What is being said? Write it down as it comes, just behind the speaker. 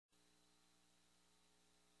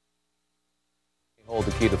Hold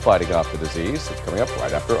the key to fighting off the disease. It's coming up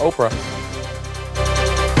right after Oprah.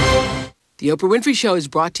 The Oprah Winfrey Show is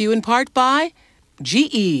brought to you in part by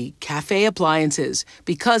GE Cafe Appliances,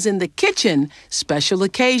 because in the kitchen, special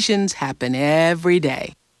occasions happen every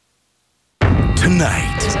day.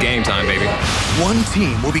 Tonight, It's game time, baby. one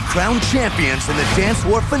team will be crowned champions in the Dance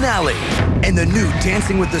War finale, and the new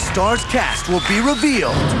Dancing with the Stars cast will be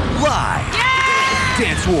revealed live.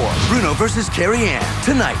 Dance War, Bruno versus Carrie Ann.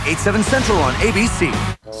 Tonight, 8/7 Central on ABC.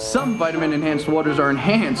 Some vitamin-enhanced waters are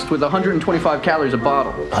enhanced with 125 calories a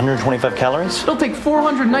bottle. 125 calories? It'll take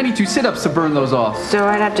 492 sit-ups to burn those off. So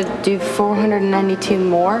I'd have to do 492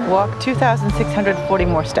 more? Walk 2,640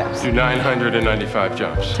 more steps. Do 995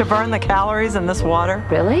 jumps. To burn the calories in this water?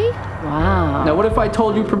 Really? Wow. Now what if I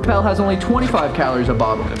told you Propel has only 25 calories a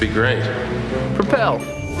bottle? That'd be great. Propel.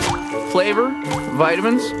 Flavor,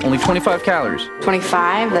 vitamins, only 25 calories.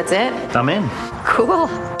 25, that's it? I'm in. Cool.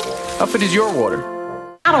 How fit is your water?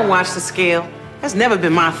 I don't watch the scale. That's never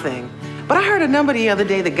been my thing. But I heard a number the other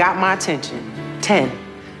day that got my attention. 10.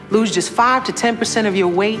 Lose just 5 to 10% of your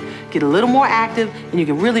weight, get a little more active, and you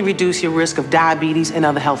can really reduce your risk of diabetes and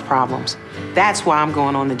other health problems. That's why I'm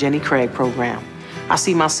going on the Jenny Craig program. I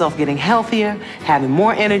see myself getting healthier, having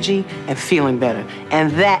more energy, and feeling better.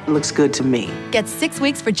 And that looks good to me. Get 6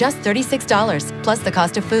 weeks for just $36, plus the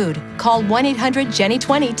cost of food. Call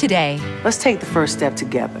 1-800-JENNY20 today. Let's take the first step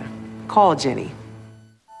together. Call Jenny.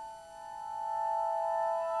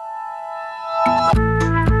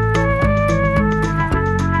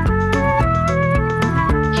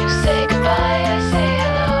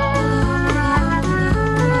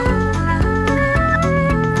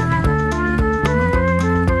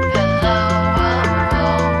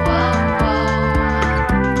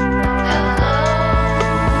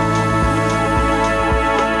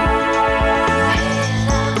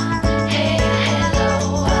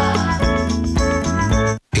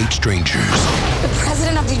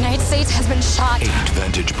 Has been shot. 8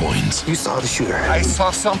 vantage points. You saw the shooter. I saw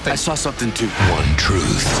something. I saw something too. One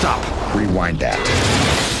truth. Stop. Rewind that.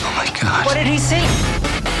 Oh my God. What did he see?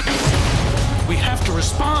 We have to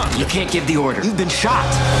respond. You can't give the order. You've been shot.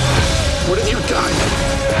 What have you done?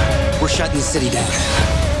 We're shutting the city down.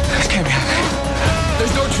 This can't be happening.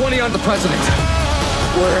 There's no 20 on the president.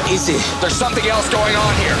 Where is he? There's something else going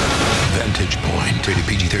on here. Vantage Point. Rated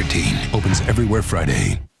PG-13. Opens everywhere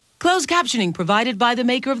Friday. Closed captioning provided by the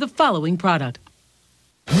maker of the following product.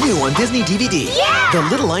 New on Disney DVD. Yeah! The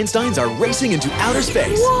Little Einsteins are racing into outer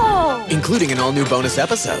space. Whoa! Including an all-new bonus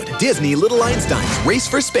episode. Disney Little Einsteins Race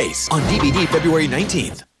for Space on DVD February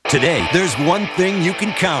 19th. Today, there's one thing you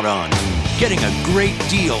can count on. Getting a great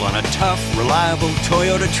deal on a tough, reliable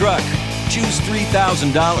Toyota truck. Choose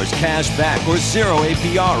 $3,000 cash back or 0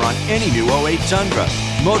 APR on any new 08 Tundra.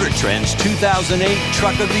 Motor Trend's 2008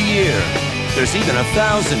 Truck of the Year. There's even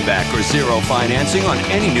 1,000 back or 0 financing on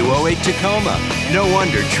any new 08 Tacoma. No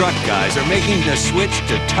wonder truck guys are making the switch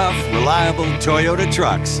to tough, reliable Toyota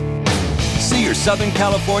trucks. See your Southern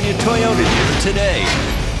California Toyota dealer today.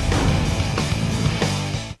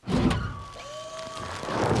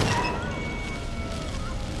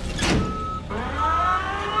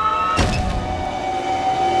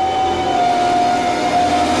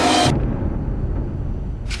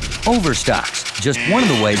 Overstocks. Just one of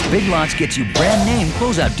the ways Big Lots gets you brand name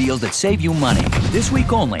closeout deals that save you money. This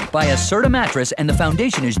week only, buy a Serta mattress and the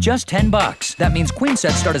foundation is just $10. That means queen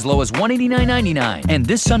sets start as low as $189.99. And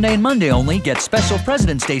this Sunday and Monday only, get special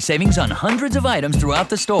President's Day savings on hundreds of items throughout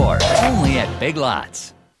the store. Only at Big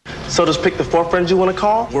Lots. So just pick the 4 friends you want to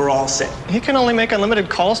call. We're all set. He can only make unlimited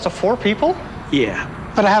calls to 4 people? Yeah.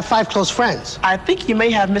 But I have 5 close friends. I think you may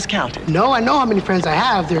have miscounted. No, I know how many friends I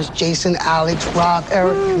have. There's Jason, Alex, Rob,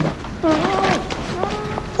 Eric.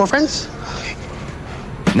 4 friends?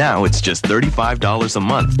 Now it's just $35 a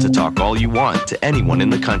month to talk all you want to anyone in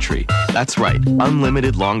the country. That's right,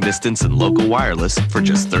 unlimited long distance and local wireless for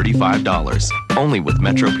just $35. Only with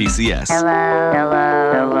Metro PCS. Hello,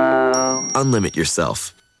 hello, hello. Unlimit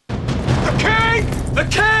yourself. The king! The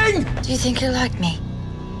king! Do you think he'll like me?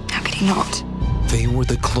 How could he not? They were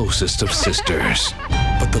the closest of sisters,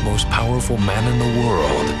 but the most powerful man in the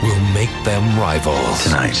world will make them rivals.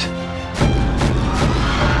 Tonight.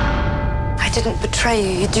 I didn't betray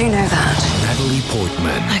you, you do know that. Natalie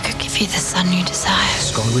Portman. I could give you the son you desire.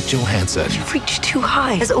 Scarlett Johansson. You've reached too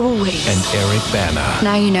high, as always. And Eric Bana.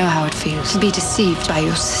 Now you know how it feels to be deceived by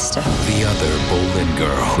your sister. The Other Boleyn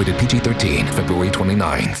Girl. Rated PG-13, February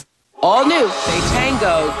 29th. All new, they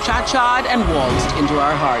tango, cha-cha'd, and waltzed into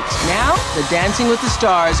our hearts. Now, the Dancing with the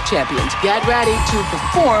Stars champions get ready to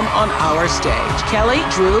perform on our stage. Kelly,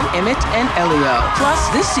 Drew, Emmett, and Elio. Plus,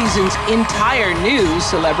 this season's entire new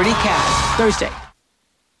celebrity cast. Thursday.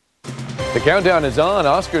 The countdown is on.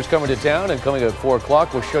 Oscars coming to town, and coming at 4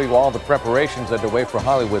 o'clock, we'll show you all the preparations underway for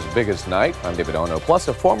Hollywood's biggest night. I'm David Ono, plus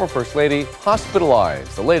a former First Lady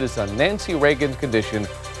hospitalized. The latest on Nancy Reagan's condition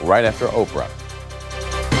right after Oprah.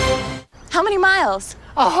 How many miles?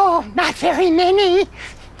 Oh, not very many.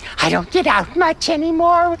 I don't get out much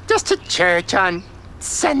anymore. Just to church on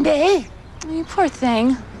Sunday. You poor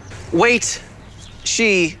thing. Wait.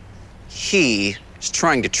 He is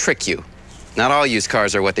trying to trick you. Not all used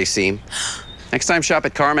cars are what they seem. Next time, shop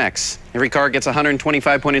at CarMax. Every car gets a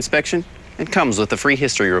 125-point inspection and comes with a free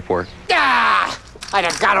history report. Ah! I'd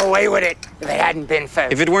have got away with it if it hadn't been for...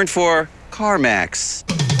 If it weren't for CarMax.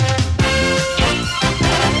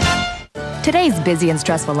 Today's busy and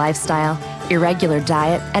stressful lifestyle, irregular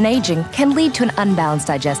diet, and aging can lead to an unbalanced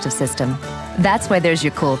digestive system. That's why there's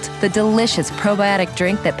Yakult, the delicious probiotic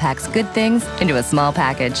drink that packs good things into a small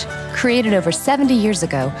package. Created over 70 years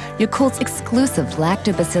ago, Yakult's exclusive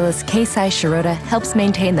Lactobacillus casei shirota helps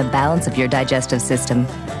maintain the balance of your digestive system.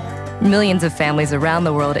 Millions of families around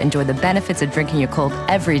the world enjoy the benefits of drinking Yakult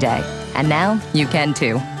every day, and now you can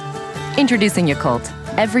too. Introducing Yakult,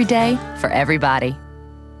 every day for everybody.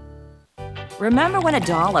 Remember when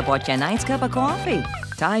 $1 bought you a nice cup of coffee?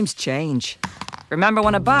 Times change. Remember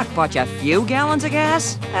when $1 bought you a few gallons of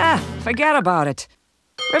gas? Forget about it.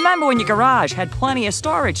 Remember when your garage had plenty of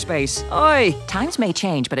storage space? Oi! Times may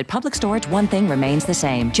change, but at Public Storage, one thing remains the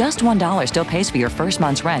same. Just $1 still pays for your first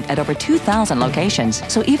month's rent at over 2,000 locations.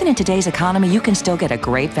 So even in today's economy, you can still get a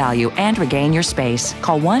great value and regain your space.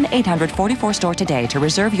 Call 1-800-44-STORE today to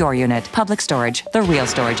reserve your unit. Public Storage, the real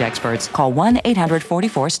storage experts. Call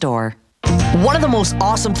 1-800-44-STORE. One of the most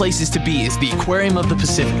awesome places to be is the Aquarium of the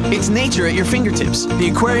Pacific. It's nature at your fingertips. The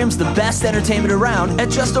aquarium's the best entertainment around at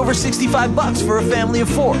just over $65 for a family of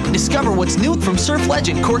 4. Discover what's new from surf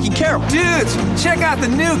legend Corky Carroll. Dudes, check out the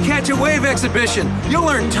new Catch a Wave exhibition. You'll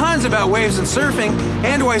learn tons about waves and surfing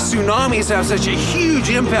and why tsunamis have such a huge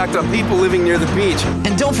impact on people living near the beach.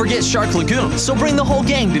 And don't forget Shark Lagoon. So bring the whole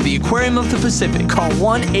gang to the Aquarium of the Pacific. Call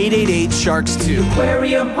 1-888-SHARKS-2.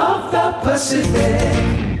 Aquarium of the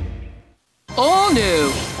Pacific. All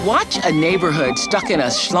new. Watch a neighborhood stuck in a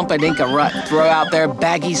schlumperdinka rut throw out their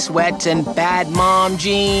baggy sweats and bad mom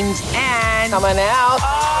jeans and coming out.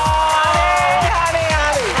 Honey.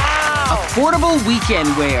 Affordable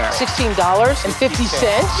weekend wear.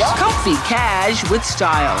 $16.50. Comfy cash with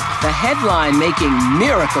style. The headline-making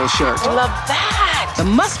miracle shirt. Love that. The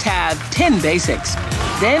must-have 10 basics.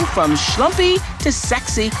 Then from schlumpy to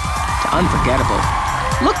sexy to unforgettable.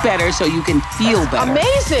 Look better so you can feel better.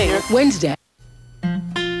 Amazing. Wednesday.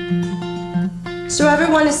 So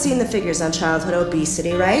everyone has seen the figures on childhood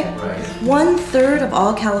obesity, right? Right. 1/3 of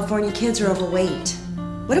all California kids are overweight.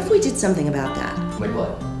 What if we did something about that? Like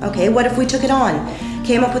what? Okay, what if we took it on?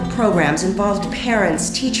 Came up with programs, involved parents,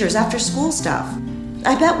 teachers, after school stuff.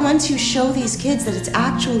 I bet once you show these kids that it's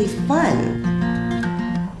actually fun,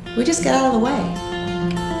 we just get out of the way.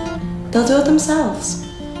 They'll do it themselves.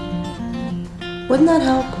 Wouldn't that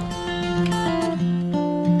help?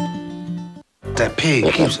 That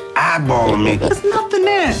pig keeps eyeballing me. There's nothing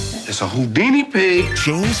there. It's a Houdini pig.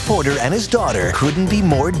 James Porter and his daughter couldn't be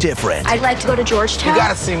more different. I'd like to go to Georgetown. You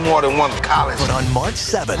gotta see more than one college. But on March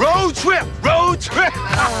 7th, Road trip! Road trip!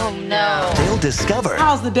 Oh, no. they'll discover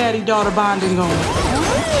How's the daddy-daughter bonding going?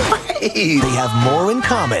 they have more in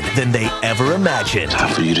common than they ever imagined. Time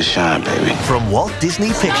for you to shine, baby. From Walt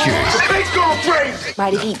Disney Pictures, Pig's going crazy!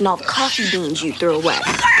 Might have eaten all the coffee beans you threw away.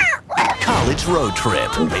 College Road Trip,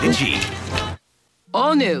 rated G.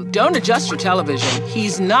 All new. Don't adjust your television.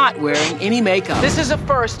 He's not wearing any makeup. This is a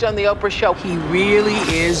first on the Oprah show. He really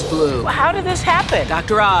is blue. How did this happen?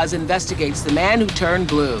 Dr. Oz investigates the man who turned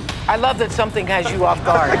blue. I love that something has you off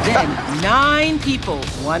guard. Then 9 people,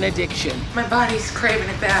 1 addiction. My body's craving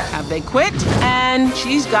it bad. Have they quit? And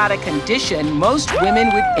she's got a condition most women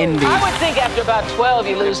would envy. I would think after about 12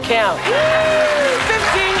 you lose count. 15.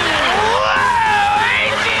 Whoa,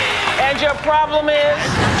 18. And your problem is?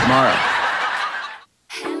 Tomorrow.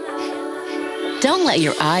 Don't let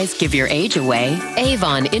your eyes give your age away.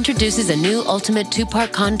 Avon introduces a new ultimate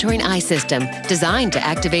 2-part contouring eye system designed to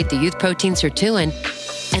activate the youth protein sirtuin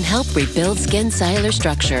and help rebuild skin cellular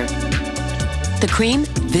structure. The cream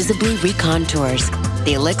visibly recontours.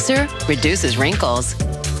 The elixir reduces wrinkles.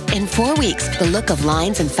 In 4 weeks, the look of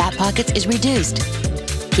lines and fat pockets is reduced.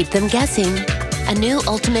 Keep them guessing. A new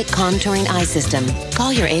ultimate contouring eye system.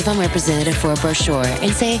 Call your Avon representative for a brochure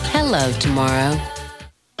and say hello tomorrow.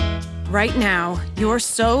 Right now, you're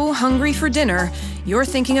so hungry for dinner, you're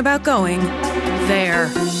thinking about going there.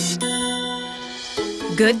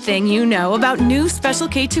 Good thing you know about new Special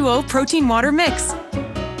K2O Protein Water Mix.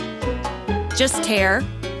 Just tear,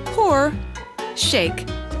 pour, shake,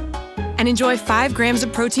 and enjoy 5 grams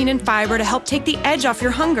of protein and fiber to help take the edge off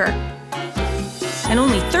your hunger. And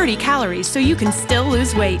only 30 calories so you can still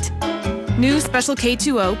lose weight. New Special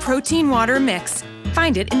K2O Protein Water Mix.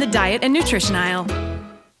 Find it in the diet and nutrition aisle.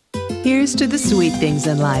 Here's to the sweet things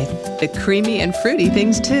in life, the creamy and fruity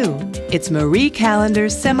things too. It's Marie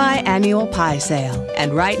Callender's semi-annual pie sale.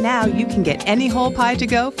 And right now, you can get any whole pie to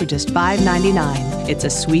go for just $5.99. It's a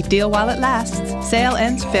sweet deal while it lasts. Sale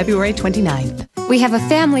ends February 29th. We have a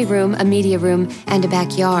family room, a media room, and a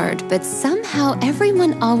backyard, but somehow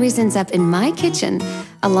everyone always ends up in my kitchen,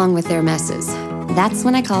 along with their messes. That's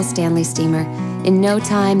when I call Stanley Steamer. In no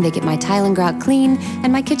time, they get my tile and grout clean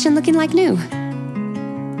and my kitchen looking like new.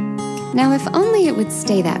 Now, if only it would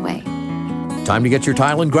stay that way. Time to get your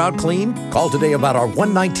tile and grout clean? Call today about our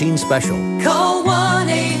 119 special. Call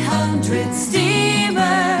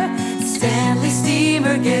 1-800-STEAMER. Stanley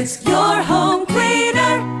Steamer gets your home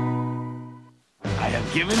cleaner. I have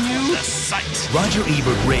given you the sight. Roger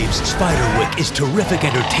Ebert raves Spiderwick is terrific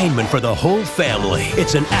entertainment for the whole family.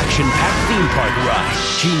 It's an action-packed theme park ride.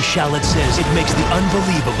 Gene Shalit says it makes the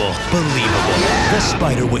unbelievable believable. The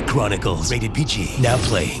Spiderwick Chronicles. Rated PG. Now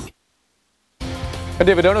playing. And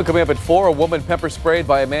David Ono coming up at 4. A woman pepper sprayed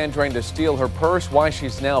by a man trying to steal her purse. Why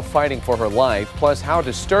she's now fighting for her life. Plus how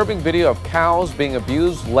disturbing video of cows being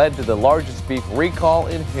abused led to the largest beef recall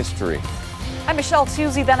in history. I'm Michelle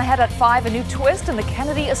Tuesday. Then ahead at 5, a new twist in the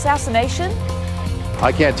Kennedy assassination.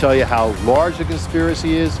 I can't tell you how large the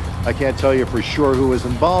conspiracy is. I can't tell you for sure who was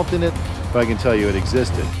involved in it, but I can tell you it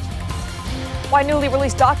existed. Why newly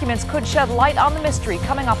released documents could shed light on the mystery.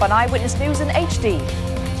 Coming up on Eyewitness News in HD.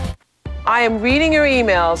 I am reading your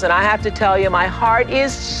emails, and I have to tell you, my heart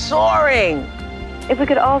is soaring. If we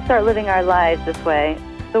could all start living our lives this way,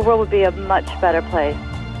 the world would be a much better place.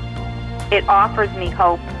 It offers me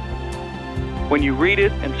hope. When you read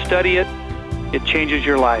it and study it, it changes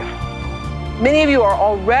your life. Many of you are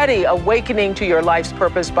already awakening to your life's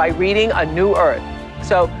purpose by reading A New Earth.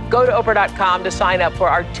 So go to Oprah.com to sign up for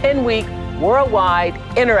our 10-week worldwide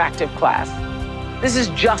interactive class. This is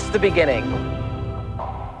just the beginning.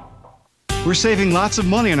 We're saving lots of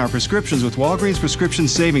money on our prescriptions with Walgreens Prescription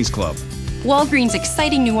Savings Club. Walgreens'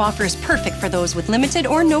 exciting new offer is perfect for those with limited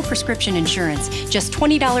or no prescription insurance. Just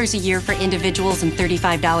 $20 a year for individuals and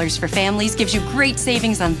 $35 for families gives you great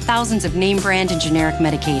savings on thousands of name brand and generic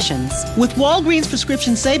medications. With Walgreens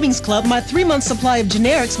Prescription Savings Club, my 3-month supply of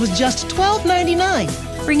generics was just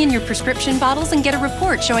 $12.99. Bring in your prescription bottles and get a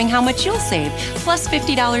report showing how much you'll save, plus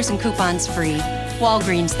 $50 in coupons free.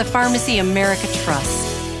 Walgreens, the pharmacy America trusts.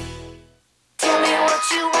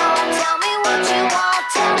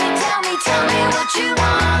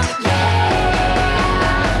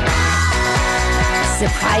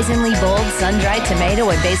 Surprisingly bold sun-dried tomato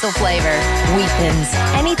and basil flavor. Weepins.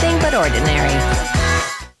 Anything but ordinary.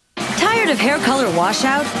 Tired of hair color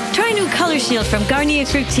washout? Try new Color Shield from Garnier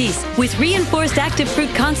Fructis with reinforced active fruit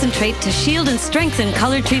concentrate to shield and strengthen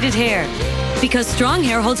color-treated hair. Because strong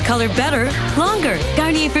hair holds color better, longer.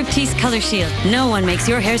 Garnier Fructis Color Shield. No one makes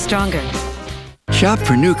your hair stronger. Shop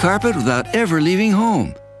for new carpet without ever leaving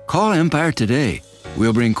home. Call Empire today.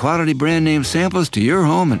 We'll bring quality brand name samples to your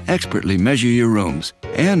home and expertly measure your rooms.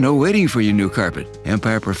 And no waiting for your new carpet.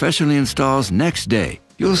 Empire professionally installs next day.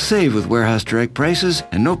 You'll save with warehouse direct prices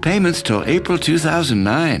and no payments till April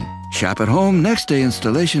 2009. Shop at home, next day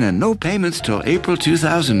installation, and no payments till April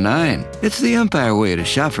 2009. It's the Empire way to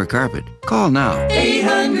shop for carpet. Call now.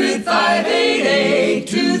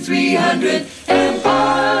 800-588-2300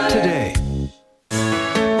 Empire. Today.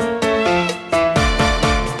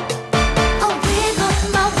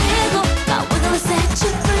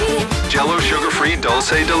 Jello sugar-free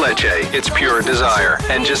dulce de leche. It's pure desire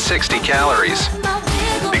and just 60 calories.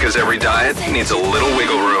 Because every diet needs a little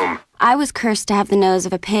wiggle room. I was cursed to have the nose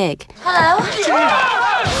of a pig. Hello?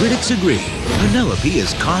 Critics agree. Penelope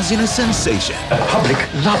is causing a sensation. The public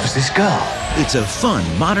loves this girl. It's a fun,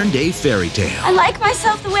 modern-day fairy tale. I like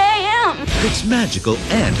myself the way I am. It's magical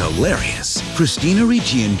and hilarious. Christina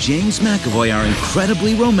Ricci and James McAvoy are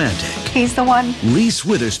incredibly romantic. He's the one. Reese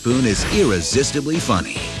Witherspoon is irresistibly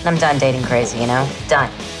funny. I'm done dating crazy, you know? Done.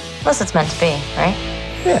 Unless it's meant to be, right?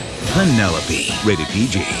 Yeah. Penelope, rated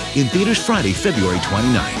PG. In theaters Friday, February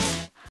 29th.